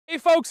Hey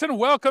folks, and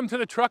welcome to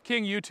the Truck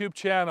King YouTube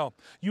channel.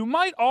 You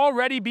might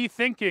already be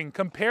thinking,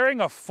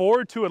 comparing a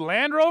Ford to a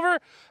Land Rover?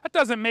 That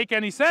doesn't make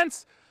any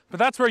sense. But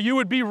that's where you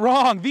would be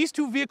wrong. These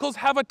two vehicles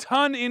have a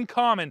ton in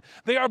common.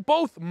 They are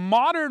both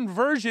modern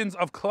versions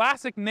of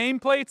classic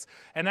nameplates,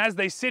 and as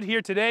they sit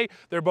here today,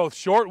 they're both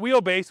short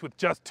wheelbase with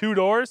just 2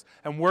 doors,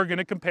 and we're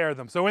gonna compare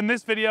them. So in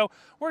this video,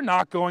 we're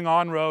not going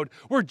on-road.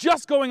 We're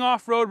just going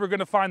off-road. We're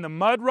gonna find the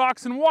mud,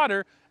 rocks, and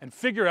water and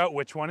figure out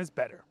which one is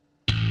better.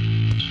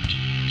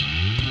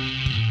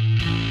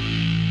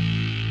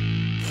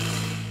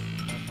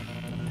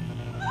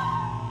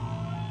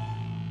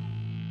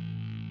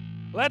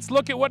 Let's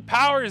look at what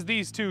powers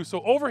these two.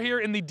 So over here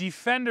in the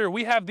Defender,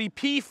 we have the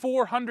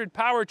P400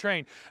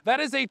 powertrain.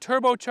 That is a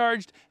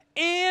turbocharged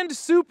and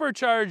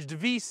supercharged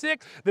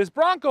V6. This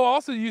Bronco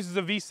also uses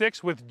a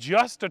V6 with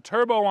just a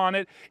turbo on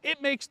it.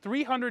 It makes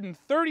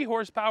 330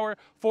 horsepower,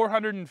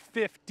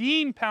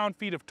 415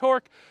 pound-feet of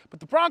torque, but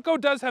the Bronco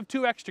does have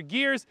 2 extra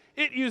gears.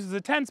 It uses a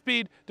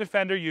 10-speed,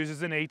 Defender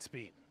uses an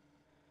 8-speed.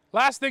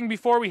 Last thing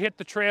before we hit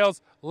the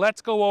trails,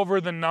 let's go over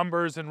the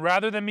numbers, and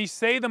rather than me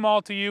say them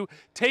all to you,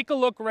 take a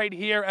look right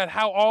here at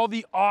how all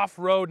the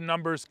off-road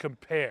numbers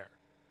compare.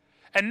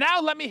 And now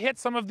let me hit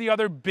some of the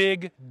other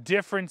big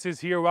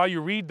differences here while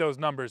you read those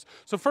numbers.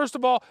 So first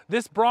of all,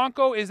 this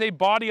Bronco is a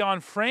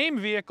body-on-frame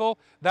vehicle.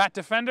 That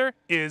Defender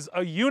is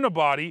a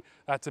unibody.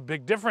 That's a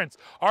big difference.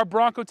 Our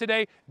Bronco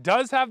today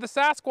does have the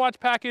Sasquatch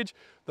package.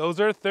 Those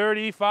are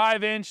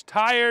 35-inch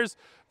tires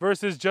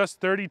versus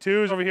just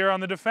 32s over here on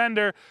the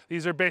Defender.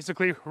 These are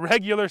basically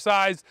regular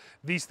size.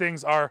 These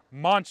things are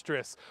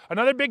monstrous.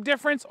 Another big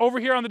difference over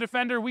here on the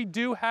Defender, we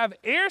do have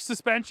air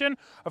suspension.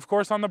 Of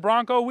course, on the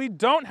Bronco, we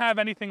don't have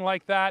anything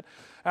like that.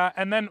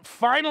 And then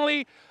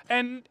finally,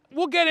 and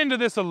we'll get into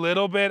this a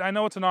little bit, I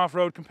know it's an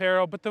off-road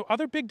comparo, but the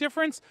other big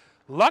difference,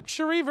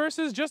 luxury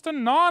versus just a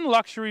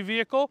non-luxury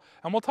vehicle,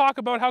 and we'll talk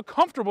about how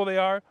comfortable they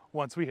are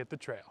once we hit the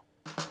trail.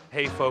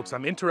 Hey folks,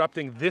 I'm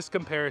interrupting this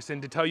comparison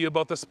to tell you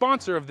about the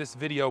sponsor of this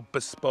video,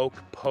 Bespoke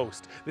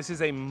Post. This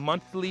is a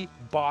monthly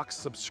box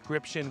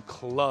subscription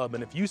club,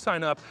 and if you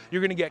sign up,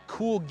 you're gonna get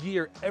cool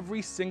gear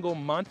every single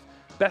month.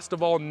 Best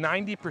of all,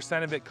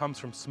 90% of it comes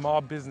from small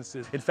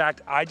businesses. In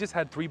fact, I just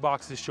had 3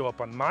 boxes show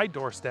up on my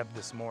doorstep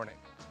this morning.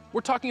 We're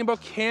talking about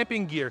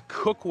camping gear,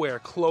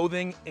 cookware,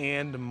 clothing,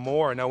 and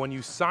more. Now, when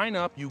you sign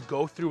up, you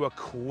go through a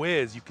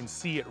quiz. You can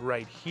see it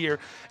right here,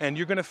 and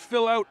you're gonna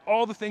fill out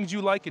all the things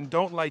you like and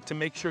don't like to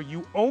make sure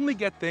you only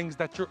get things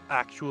that you're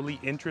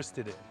actually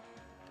interested in.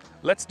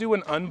 Let's do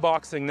an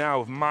unboxing now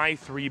of my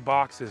 3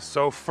 boxes.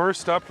 So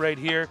first up right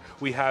here,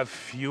 we have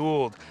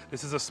Fueled.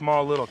 This is a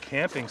small little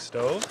camping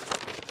stove.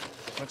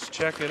 Let's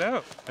check it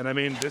out. And I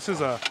mean, this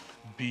is a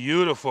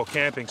beautiful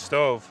camping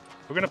stove.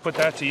 We're gonna put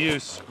that to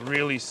use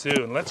really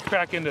soon. Let's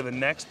crack into the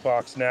next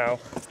box now.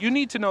 You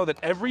need to know that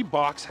every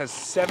box has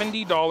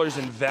 $70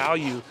 in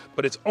value,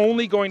 but it's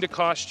only going to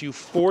cost you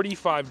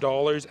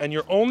 $45, and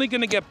you're only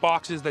gonna get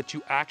boxes that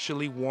you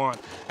actually want.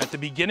 At the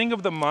beginning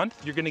of the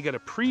month, you're gonna get a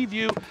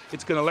preview.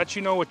 It's gonna let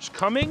you know what's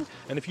coming,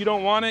 and if you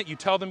don't want it, you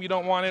tell them you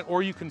don't want it,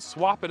 or you can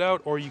swap it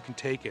out, or you can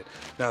take it.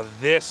 Now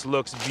this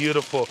looks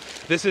beautiful.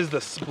 This is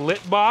the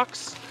split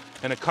box,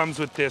 and it comes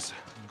with this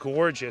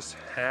gorgeous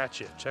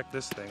hatchet. Check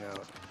this thing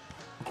out.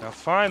 Now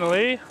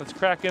finally, let's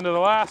crack into the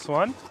last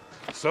one.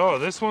 So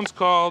this one's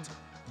called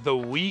the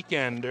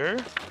Weekender,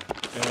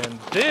 and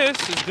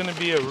this is gonna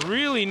be a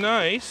really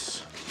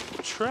nice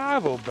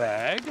travel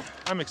bag.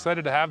 I'm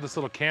excited to have this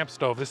little camp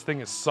stove. This thing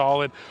is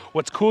solid.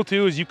 What's cool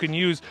too is you can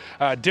use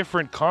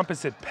different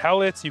composite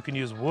pellets. You can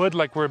use wood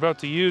like we're about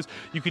to use.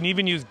 You can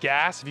even use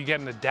gas if you get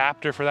an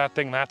adapter for that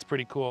thing. That's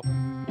pretty cool.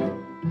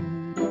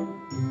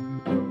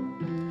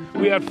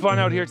 We had fun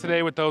out here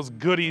today with those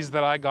goodies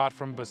that I got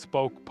from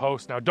Bespoke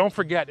Post. Now don't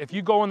forget, if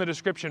you go in the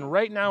description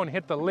right now and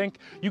hit the link,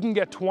 you can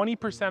get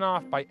 20%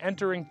 off by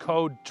entering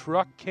code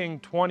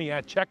TruckKing20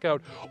 at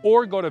checkout,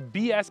 or go to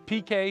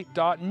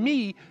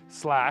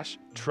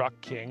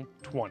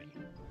bspk.me/TruckKing20.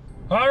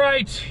 All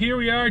right, here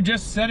we are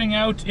just setting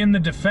out in the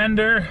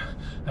Defender.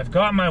 I've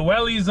got my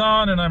wellies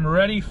on and I'm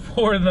ready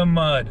for the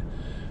mud.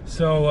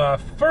 So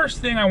first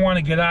thing I want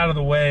to get out of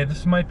the way,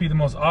 this might be the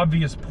most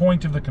obvious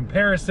point of the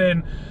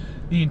comparison.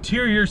 The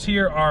interiors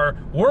here are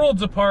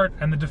worlds apart,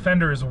 and the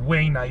Defender is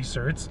way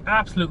nicer. It's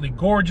absolutely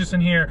gorgeous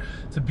in here.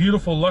 It's a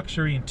beautiful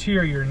luxury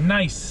interior,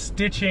 nice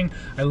stitching.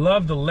 I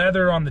love the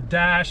leather on the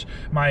dash,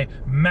 my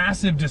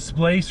massive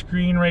display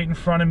screen right in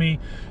front of me.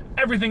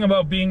 Everything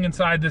about being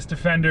inside this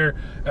Defender,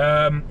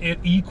 it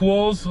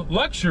equals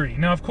luxury.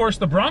 Now, of course,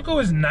 the Bronco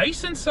is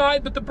nice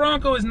inside, but the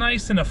Bronco is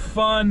nice in a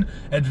fun,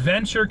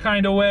 adventure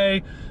kind of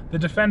way. The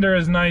Defender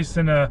is nice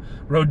in a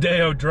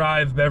Rodeo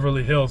Drive,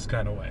 Beverly Hills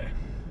kind of way.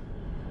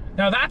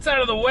 Now that's out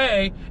of the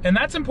way, and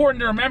that's important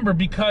to remember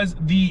because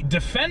the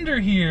Defender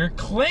here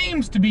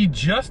claims to be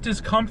just as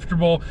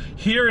comfortable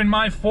here in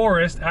my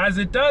forest as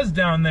it does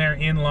down there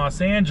in Los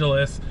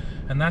Angeles.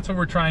 and that's what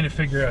we're trying to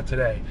figure out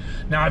today.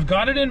 Now I've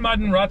got it in mud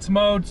and ruts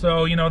mode,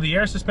 so you know the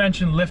air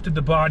suspension lifted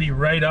the body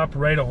right up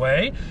right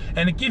away,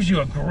 and it gives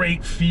you a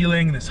great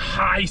feeling, this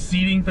high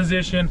seating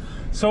position.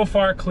 So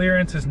far,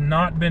 clearance has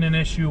not been an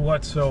issue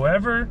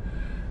whatsoever.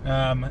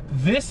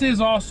 This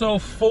is also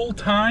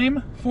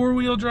full-time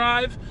four-wheel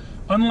drive.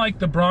 Unlike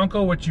the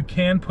Bronco, which you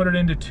can put it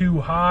into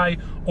 2 high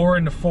or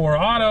into 4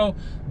 auto,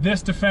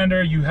 this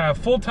Defender you have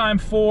full-time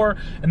 4,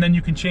 and then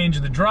you can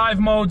change the drive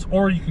modes,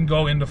 or you can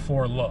go into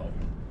 4 low.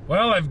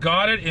 Well, I've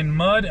got it in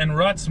mud and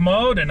ruts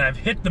mode, and I've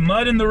hit the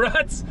mud and the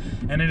ruts,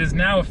 and it is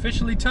now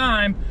officially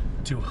time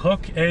to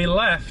hook a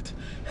left.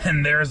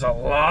 And there's a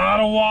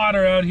lot of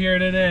water out here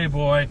today,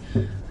 boy.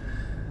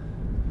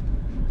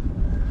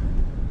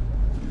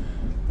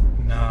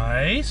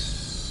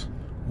 Nice.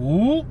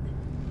 Ooh.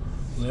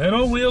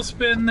 Little wheel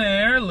spin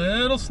there,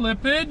 little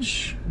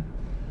slippage.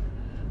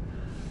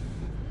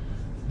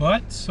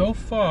 But so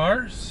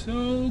far,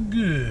 so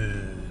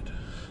good.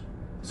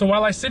 So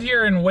while I sit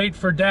here and wait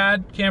for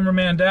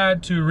cameraman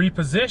Dad to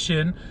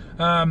reposition,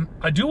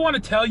 I do want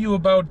to tell you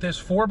about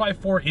this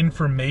 4x4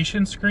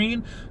 information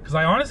screen, because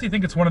I honestly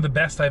think it's one of the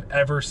best I've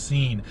ever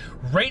seen.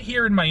 Right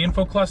here in my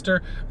info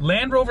cluster,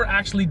 Land Rover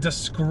actually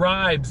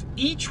describes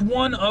each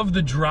one of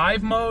the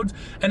drive modes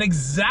and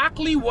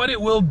exactly what it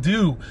will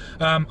do.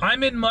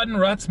 I'm in mud and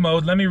ruts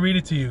mode. Let me read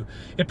it to you.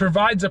 It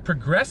provides a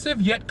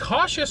progressive yet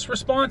cautious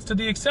response to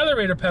the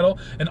accelerator pedal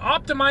and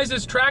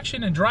optimizes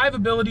traction and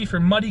drivability for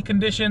muddy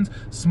conditions.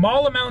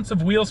 Small amounts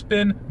of wheel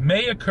spin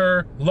may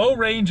occur. Low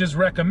range is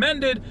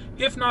recommended.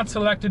 If not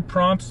selected,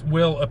 prompts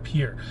will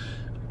appear.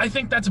 I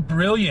think that's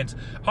brilliant.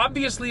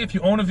 Obviously, if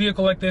you own a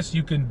vehicle like this,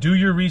 you can do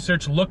your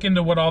research, look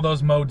into what all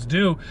those modes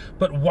do,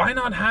 but why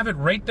not have it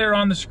right there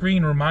on the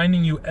screen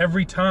reminding you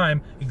every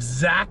time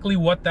exactly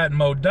what that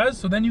mode does,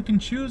 so then you can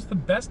choose the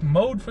best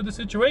mode for the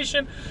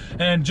situation.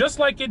 And just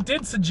like it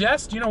did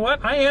suggest, you know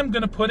what, I am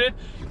gonna put it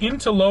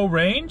into low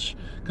range,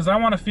 because I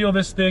wanna feel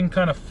this thing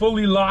kind of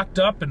fully locked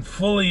up and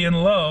fully in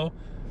low.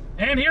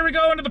 And here we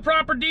go into the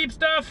proper deep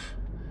stuff.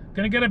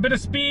 Gonna get a bit of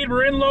speed,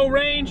 we're in low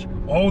range.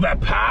 Oh, that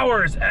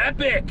power is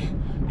epic.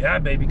 Yeah,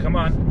 baby, come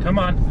on, come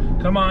on,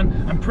 come on.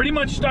 I'm pretty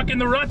much stuck in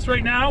the ruts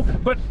right now,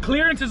 but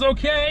clearance is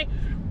okay.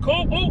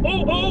 Oh, oh,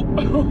 oh, oh,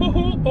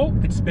 oh, oh,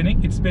 it's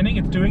spinning, it's spinning,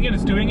 it's doing it,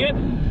 it's doing it.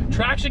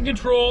 Traction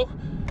control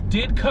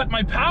did cut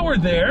my power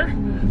there,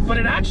 but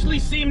it actually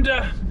seemed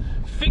to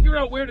figure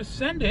out where to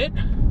send it.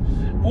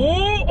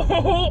 Oh, oh,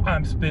 oh,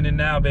 I'm spinning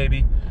now,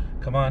 baby.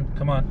 Come on,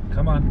 come on,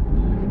 come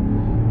on.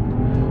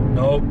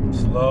 Nope,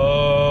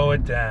 slow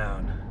it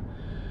down.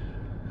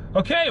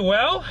 Okay,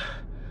 well,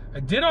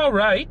 I did all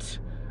right.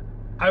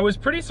 I was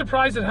pretty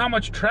surprised at how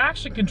much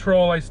traction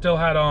control I still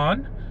had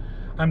on.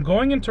 I'm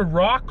going into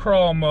rock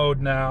crawl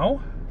mode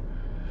now.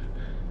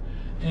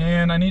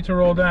 And I need to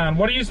roll down.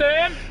 What are you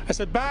saying? I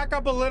said back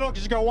up a little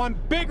because you got one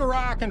big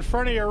rock in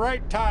front of your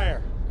right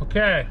tire.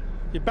 Okay.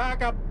 You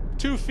back up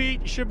 2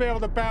 feet, you should be able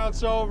to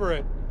bounce over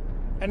it.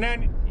 And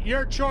then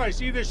your choice,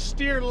 either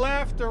steer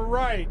left or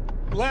right.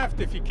 Left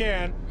if you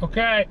can.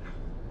 Okay,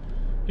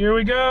 here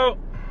we go.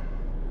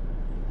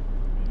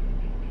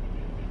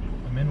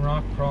 I'm in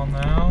rock crawl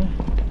now.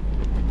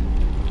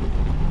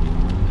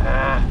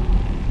 Ah,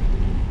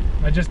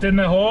 I just in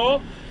the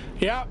hole?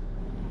 Yep.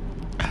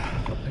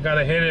 I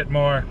gotta hit it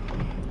more.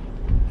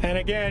 And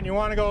again, you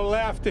want to go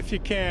left if you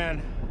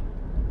can.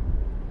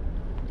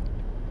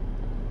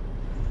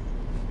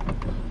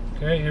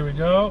 Okay, here we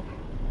go.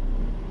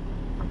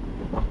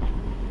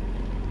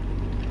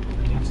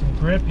 Some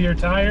grip here,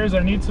 tires. I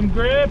need some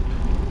grip.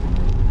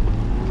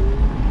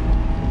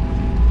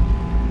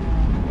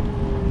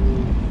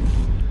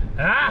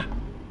 Ah!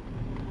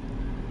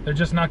 They're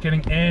just not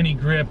getting any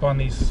grip on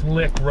these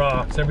slick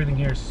rocks. Everything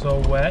here is so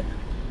wet,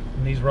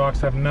 and these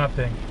rocks have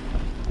nothing.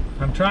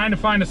 I'm trying to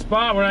find a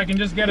spot where I can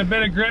just get a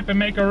bit of grip and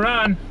make a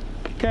run.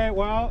 Okay,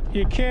 well,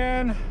 you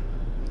can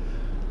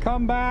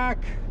come back.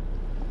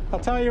 I'll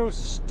tell you,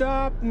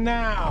 stop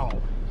now.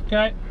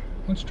 Okay,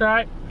 let's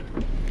try it.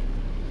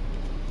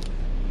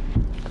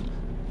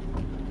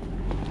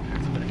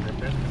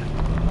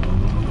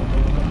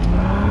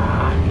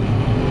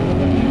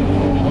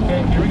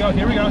 Okay, here we go,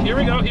 here we go, here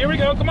we go, here we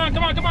go. Come on,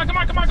 come on, come on, come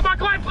on, come on, come on,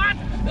 climb, climb.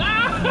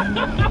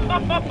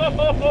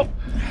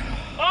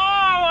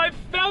 Oh, I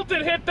felt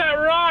it hit that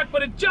rock,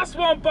 but it just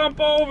won't bump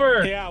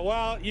over. Yeah,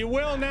 well, you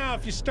will now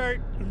if you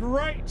start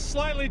right,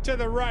 slightly to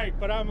the right,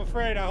 but I'm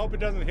afraid, I hope it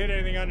doesn't hit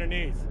anything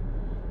underneath.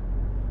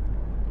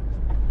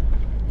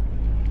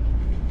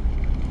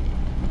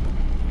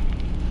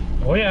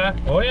 Oh yeah,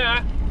 oh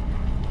yeah.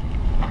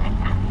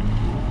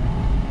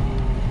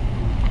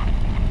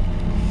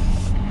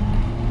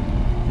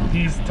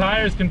 These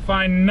tires can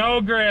find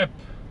no grip.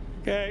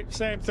 Okay,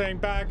 same thing,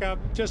 back up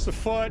just a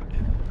foot.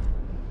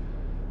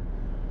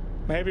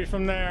 Maybe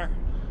from there.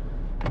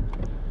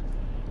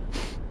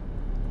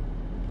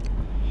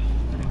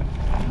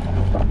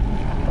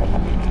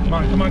 Come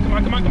on, come on, come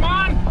on, come on, come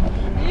on!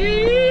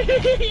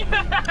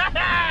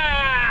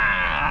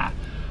 Yeah!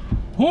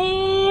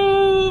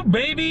 Ooh,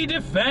 baby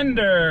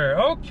Defender.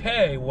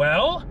 Okay,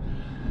 well,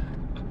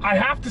 I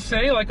have to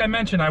say, like I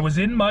mentioned, I was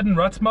in mud and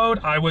ruts mode.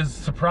 I was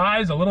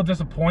surprised, a little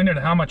disappointed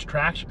at how much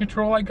traction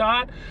control I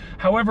got.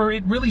 However,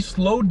 it really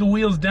slowed the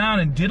wheels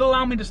down and did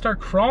allow me to start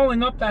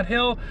crawling up that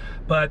hill,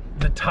 but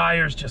the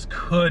tires just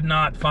could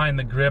not find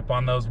the grip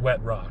on those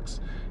wet rocks.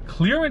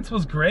 Clearance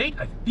was great.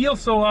 I feel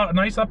so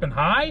nice up and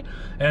high,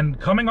 and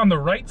coming on the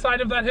right side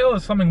of that hill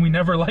is something we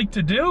never like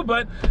to do,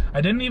 but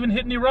I didn't even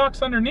hit any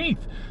rocks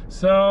underneath.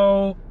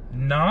 So,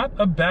 not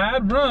a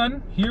bad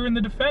run here in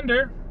the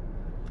Defender.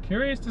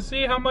 Curious to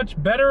see how much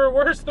better or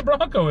worse the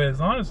Bronco is,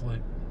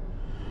 honestly.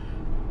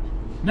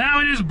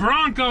 Now it is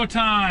Bronco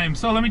time.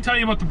 So let me tell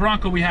you about the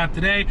Bronco we have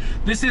today.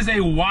 This is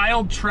a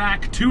Wild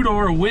Track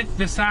two-door with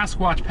the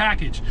Sasquatch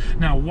package.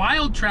 Now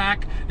Wild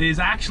Track is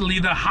actually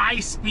the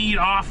high-speed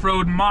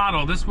off-road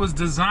model. This was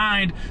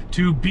designed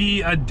to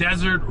be a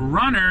desert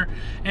runner,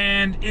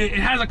 and it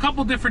has a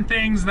couple different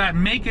things that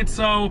make it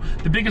so.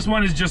 The biggest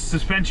one is just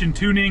suspension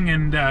tuning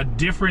and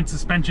different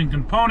suspension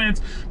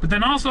components, but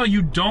then also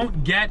you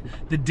don't get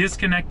the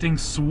disconnecting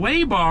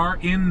sway bar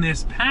in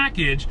this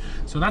package.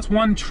 So that's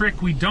one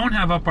trick we don't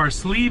have up our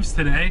sleeves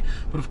today,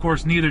 but of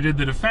course neither did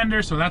the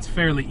Defender, so that's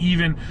fairly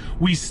even.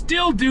 We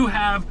still do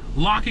have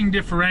locking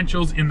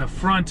differentials in the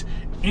front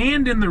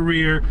and in the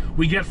rear.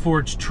 We get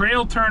Ford's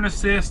trail turn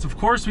assist. Of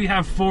course we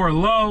have 4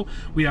 low.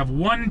 We have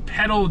 1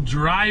 pedal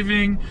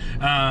driving,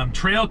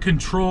 trail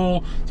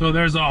control. So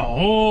there's a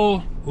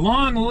whole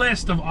long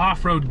list of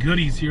off-road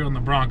goodies here on the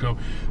Bronco,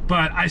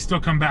 but I still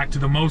come back to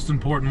the most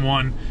important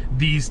one,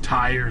 these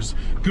tires.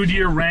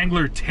 Goodyear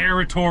Wrangler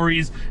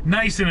Territories,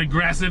 nice and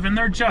aggressive, and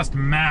they're just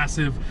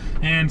massive,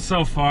 and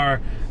so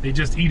far they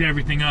just eat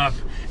everything up.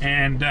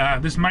 And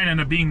this might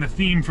end up being the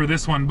theme for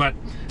this one, but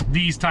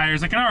these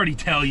tires, I can already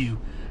tell you,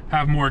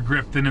 have more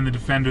grip than in the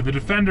Defender. The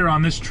Defender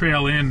on this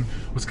trail in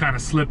was kind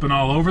of slipping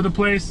all over the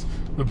place.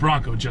 The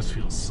Bronco just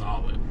feels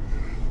solid.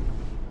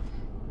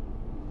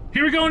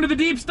 Here we go into the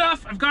deep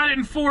stuff. I've got it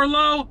in 4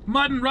 low,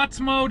 mud and ruts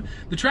mode.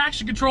 The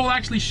traction control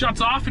actually shuts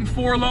off in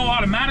 4 low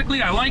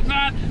automatically. I like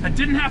that. That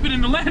didn't happen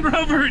in the Land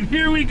Rover, and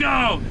here we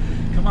go.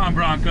 Come on,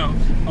 Bronco.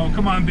 Oh,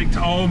 come on, big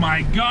toe. Oh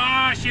my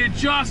gosh, it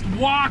just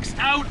walks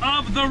out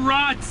of the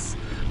ruts.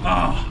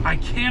 Oh, I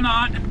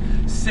cannot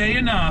say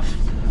enough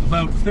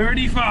about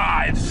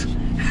 35s.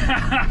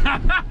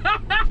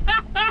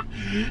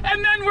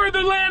 And then where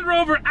the Land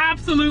Rover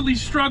absolutely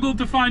struggled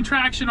to find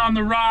traction on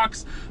the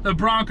rocks, the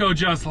Bronco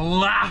just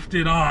laughed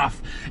it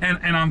off. And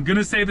I'm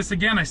gonna say this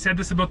again, I said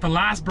this about the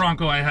last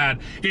Bronco I had.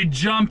 It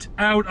jumped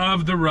out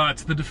of the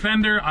ruts. The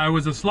Defender, I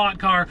was a slot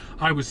car.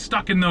 I was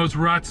stuck in those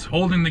ruts,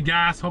 holding the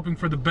gas, hoping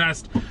for the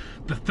best.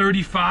 The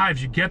 35s,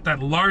 you get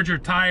that larger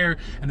tire,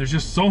 and there's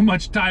just so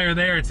much tire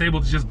there, it's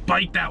able to just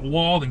bite that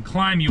wall and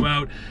climb you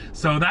out.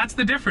 So that's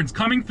the difference.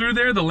 Coming through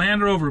there, the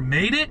Land Rover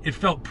made it. It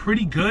felt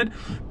pretty good,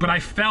 but I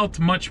felt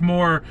much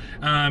more,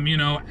 you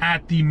know,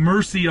 at the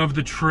mercy of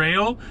the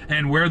trail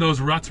and where those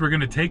ruts were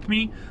gonna take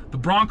me. The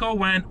Bronco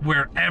went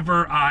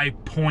wherever I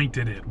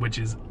pointed it, which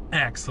is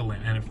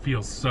excellent, and it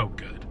feels so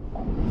good.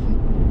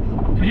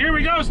 And here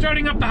we go,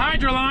 starting up the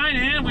hydro line,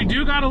 and we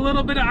do got a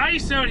little bit of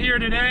ice out here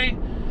today.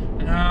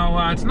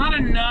 Now, it's not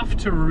enough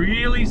to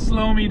really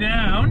slow me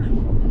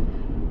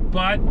down,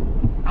 but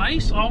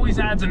ice always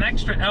adds an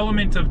extra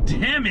element of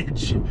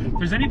damage. If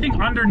there's anything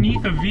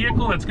underneath a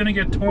vehicle that's gonna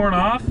get torn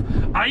off,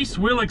 ice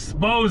will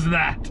expose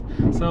that.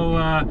 So,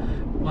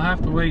 we'll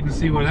have to wait and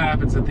see what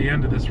happens at the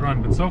end of this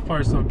run, but so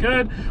far so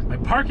good. My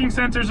parking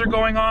sensors are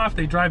going off.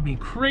 They drive me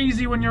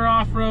crazy when you're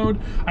off-road.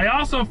 I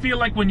also feel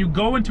like when you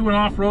go into an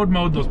off-road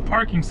mode, those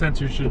parking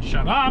sensors should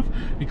shut off,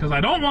 because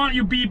I don't want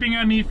you beeping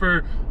at me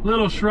for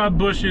little shrub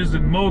bushes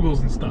and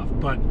moguls and stuff,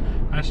 but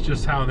that's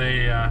just how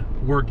they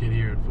work it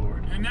here at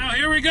Ford. And now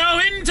here we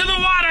go into the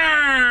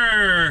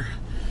water!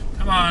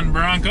 Come on,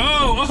 Bronco.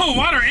 Oh,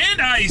 water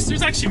and ice.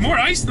 There's actually more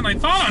ice than I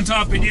thought on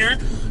top of here.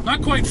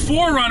 Not quite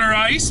Forerunner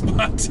ice,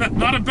 but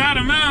not a bad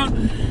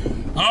amount.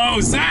 Oh,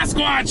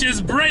 Sasquatch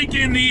is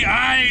breaking the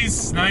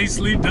ice.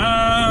 Nicely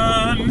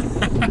done.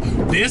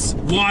 This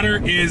water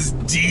is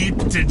deep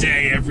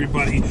today,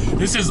 everybody.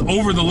 This is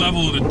over the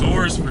level of the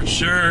doors for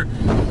sure.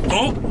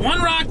 Oh,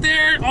 1 rock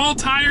there. All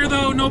tire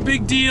though, no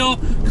big deal.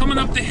 Coming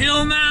up the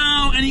hill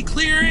now. Any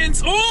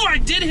clearance? Oh, I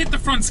did hit the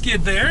front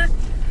skid there.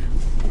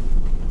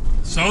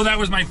 So that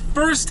was my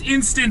first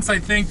instance, I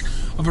think,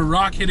 of a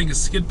rock hitting a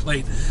skid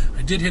plate.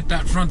 I did hit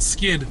that front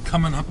skid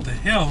coming up the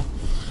hill.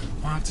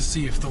 We'll have to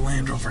see if the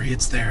Land Rover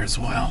hits there as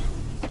well.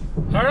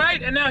 All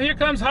right, and now here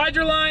comes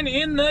Hydroline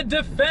in the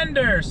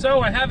Defender.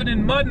 So I have it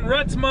in mud and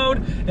ruts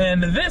mode,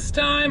 and this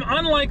time,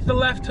 unlike the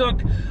left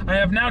hook, I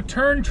have now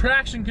turned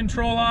traction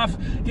control off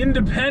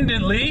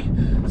independently,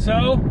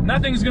 so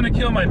nothing's gonna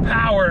kill my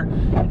power.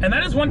 And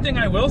that is one thing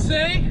I will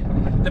say,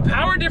 the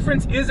power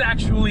difference is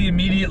actually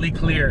immediately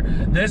clear.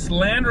 This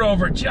Land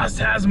Rover just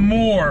has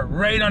more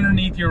right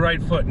underneath your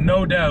right foot,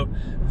 no doubt,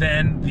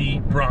 than the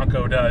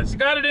Bronco does.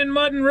 Got it in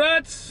mud and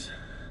ruts.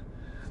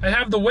 I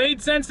have the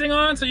weight sensing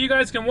on so you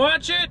guys can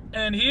watch it,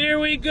 and here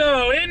we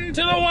go,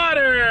 into the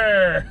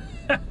water.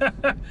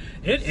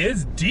 It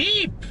is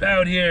deep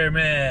out here,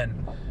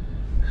 man.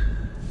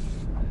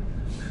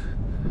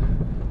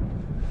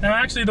 Now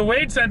actually the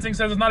weight sensing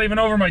says it's not even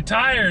over my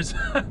tires,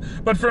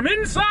 but from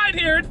inside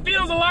here it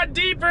feels a lot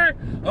deeper.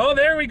 Oh,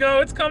 there we go,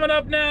 it's coming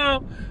up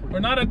now. We're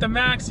not at the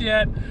max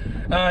yet.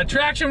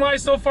 Traction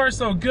wise, so far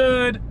so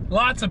good.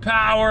 Lots of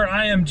power.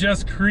 I am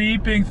just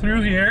creeping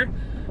through here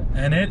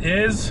and it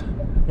is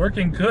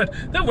working good.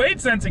 The weight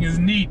sensing is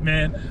neat,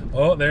 man.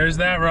 Oh, there's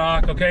that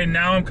rock. Okay,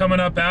 now I'm coming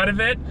up out of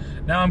it.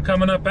 Now I'm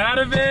coming up out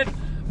of it.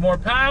 More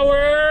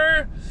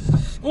power.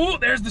 Ooh,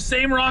 there's the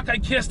same rock I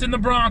kissed in the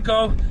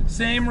Bronco.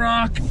 Same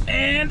rock,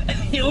 and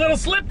a little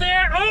slip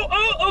there.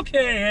 Oh,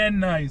 okay, and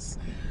nice.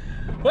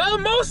 Well,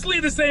 mostly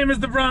the same as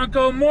the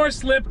Bronco. More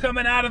slip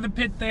coming out of the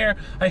pit there.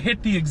 I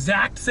hit the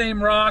exact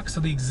same rock, so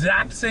the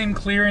exact same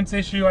clearance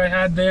issue I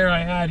had there, I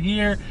had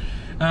here.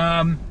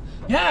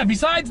 Yeah,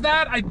 besides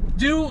that, I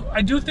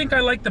do think I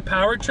like the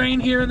powertrain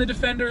here in the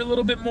Defender a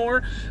little bit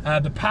more.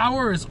 The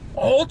power is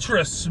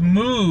ultra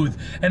smooth,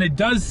 and it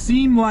does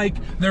seem like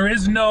there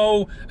is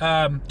no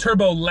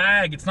turbo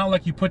lag. It's not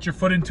like you put your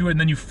foot into it and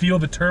then you feel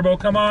the turbo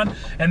come on,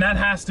 and that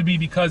has to be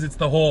because it's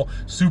the whole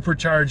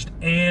supercharged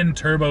and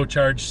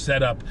turbocharged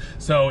setup.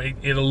 So it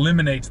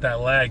eliminates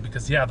that lag,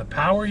 because yeah, the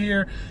power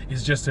here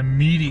is just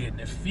immediate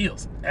and it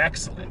feels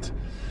excellent.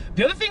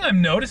 The other thing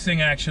I'm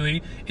noticing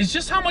actually is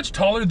just how much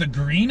taller the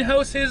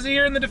greenhouse is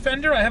here in the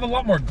Defender. I have a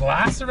lot more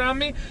glass around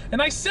me and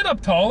I sit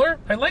up taller.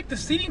 I like the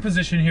seating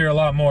position here a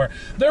lot more.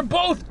 They're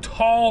both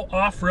tall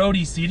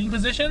off-roady seating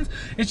positions.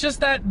 It's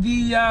just that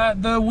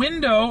the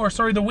window, or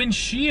sorry, the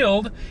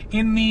windshield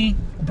in the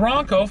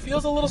Bronco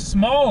feels a little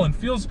small and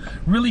feels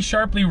really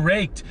sharply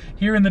raked.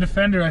 Here in the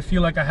Defender, I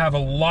feel like I have a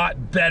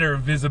lot better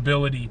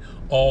visibility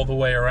all the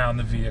way around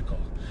the vehicle.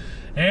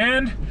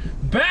 And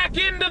back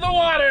into the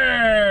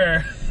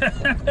water.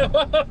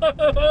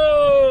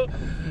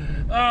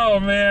 Oh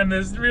man,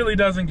 this really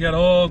doesn't get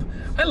old.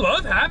 I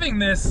love having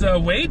this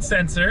weight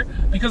sensor,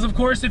 because of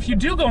course if you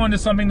do go into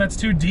something that's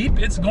too deep,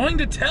 it's going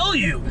to tell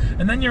you,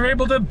 and then you're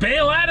able to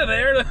bail out of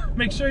there to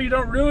make sure you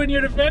don't ruin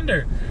your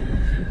Defender.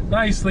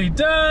 Nicely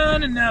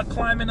done. And now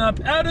climbing up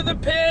out of the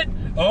pit.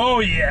 Oh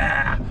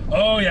yeah,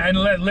 and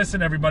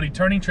listen everybody,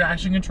 turning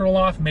traction control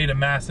off made a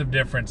massive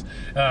difference.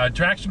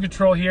 Traction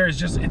control here is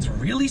just, it's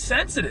really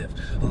sensitive.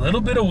 A little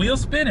bit of wheel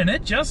spin and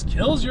it just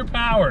kills your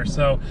power.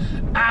 So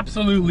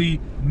absolutely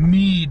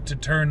need to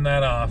turn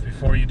that off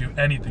before you do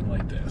anything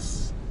like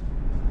this.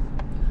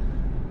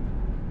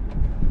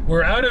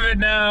 We're out of it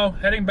now,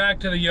 heading back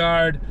to the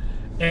yard.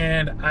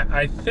 And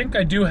I think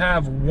I do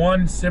have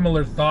one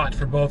similar thought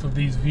for both of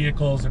these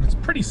vehicles, and it's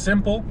pretty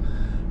simple.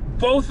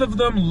 Both of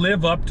them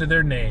live up to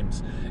their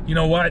names. You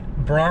know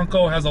what?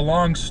 Bronco has a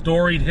long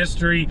storied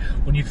history.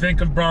 When you think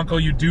of Bronco,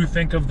 you do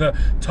think of the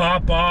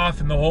top off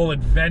and the whole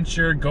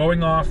adventure,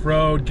 going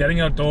off-road,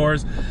 getting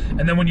outdoors.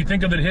 And then when you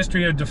think of the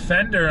history of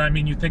Defender, I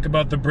mean, you think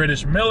about the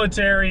British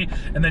military,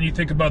 and then you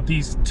think about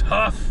these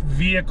tough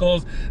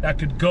vehicles that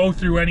could go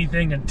through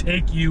anything and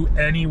take you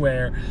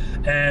anywhere.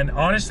 And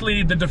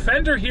honestly, the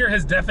Defender here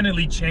has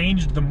definitely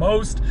changed the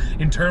most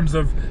in terms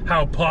of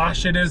how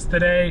posh it is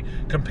today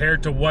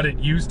compared to what it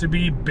used to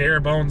be, bare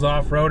bones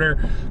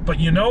off-roader. But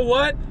you know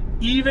what?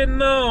 Even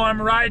though I'm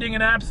riding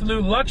an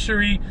absolute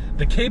luxury,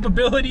 the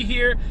capability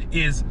here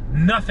is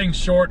nothing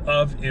short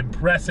of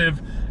impressive,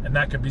 and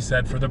that could be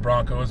said for the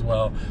Bronco as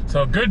well.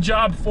 So good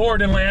job,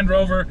 Ford and Land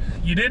Rover.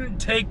 You didn't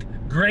take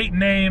great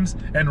names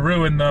and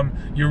ruin them.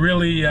 You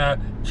really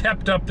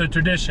kept up the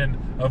tradition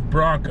of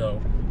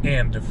Bronco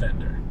and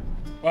Defender.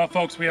 Well,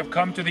 folks, we have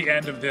come to the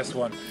end of this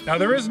one. Now,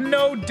 there is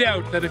no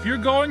doubt that if you're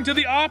going to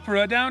the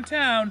opera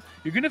downtown,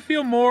 you're gonna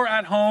feel more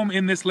at home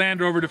in this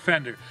Land Rover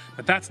Defender.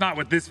 But that's not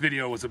what this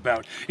video was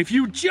about. If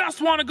you just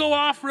wanna go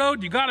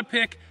off-road, you gotta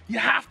pick, you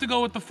have to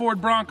go with the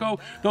Ford Bronco.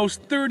 Those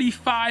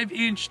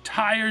 35-inch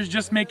tires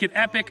just make it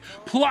epic,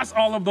 plus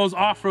all of those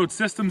off-road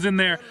systems in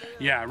there.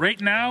 Yeah, right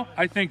now,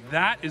 I think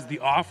that is the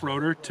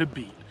off-roader to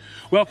beat.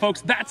 Well,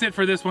 folks, that's it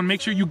for this one.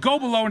 Make sure you go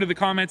below into the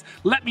comments.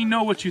 Let me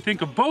know what you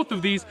think of both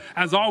of these.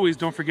 As always,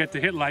 don't forget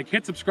to hit like,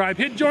 hit subscribe,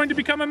 hit join to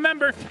become a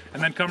member,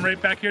 and then come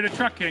right back here to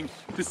Truck King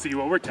to see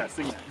what we're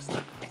testing next.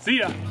 See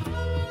ya.